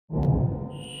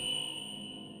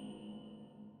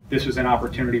this was an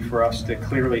opportunity for us to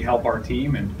clearly help our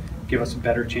team and give us a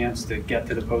better chance to get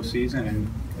to the postseason,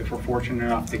 and if we're fortunate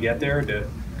enough to get there, to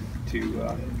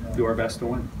do our best to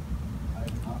win.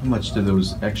 How much do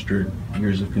those extra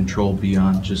years of control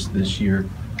beyond just this year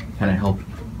kind of help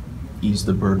ease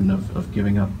the burden of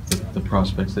giving up the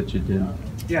prospects that you did?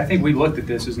 Yeah, I think we looked at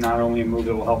this as not only a move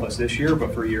that will help us this year,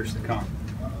 but for years to come.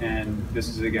 And this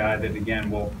is a guy that,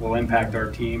 again, will impact our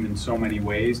team in so many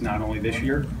ways, not only this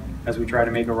year as we try to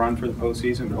make a run for the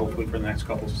postseason, but hopefully for the next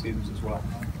couple of seasons as well.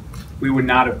 We would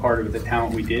not have parted with the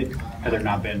talent we did had there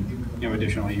not been,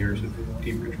 additional years of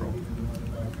team control.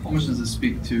 How much does this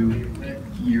speak to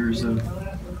years of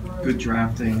good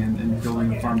drafting and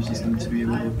building a farm system to be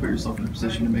able to put yourself in a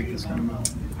position to make this kind of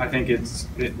move? I think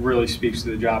it really speaks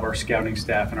to the job our scouting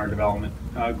staff and our development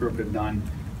group have done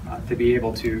to be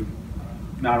able to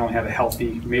not only have a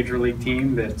healthy major league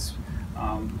team that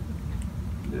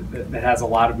has a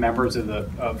lot of members of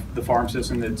the farm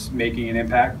system that's making an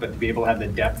impact, but to be able to have the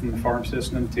depth in the farm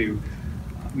system to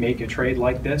make a trade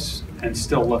like this and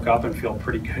still look up and feel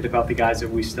pretty good about the guys that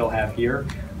we still have here.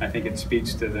 I think it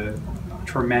speaks to the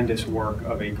tremendous work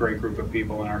of a great group of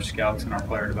people in our scouts and our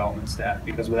player development staff,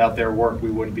 because without their work we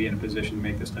wouldn't be in a position to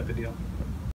make this type of deal.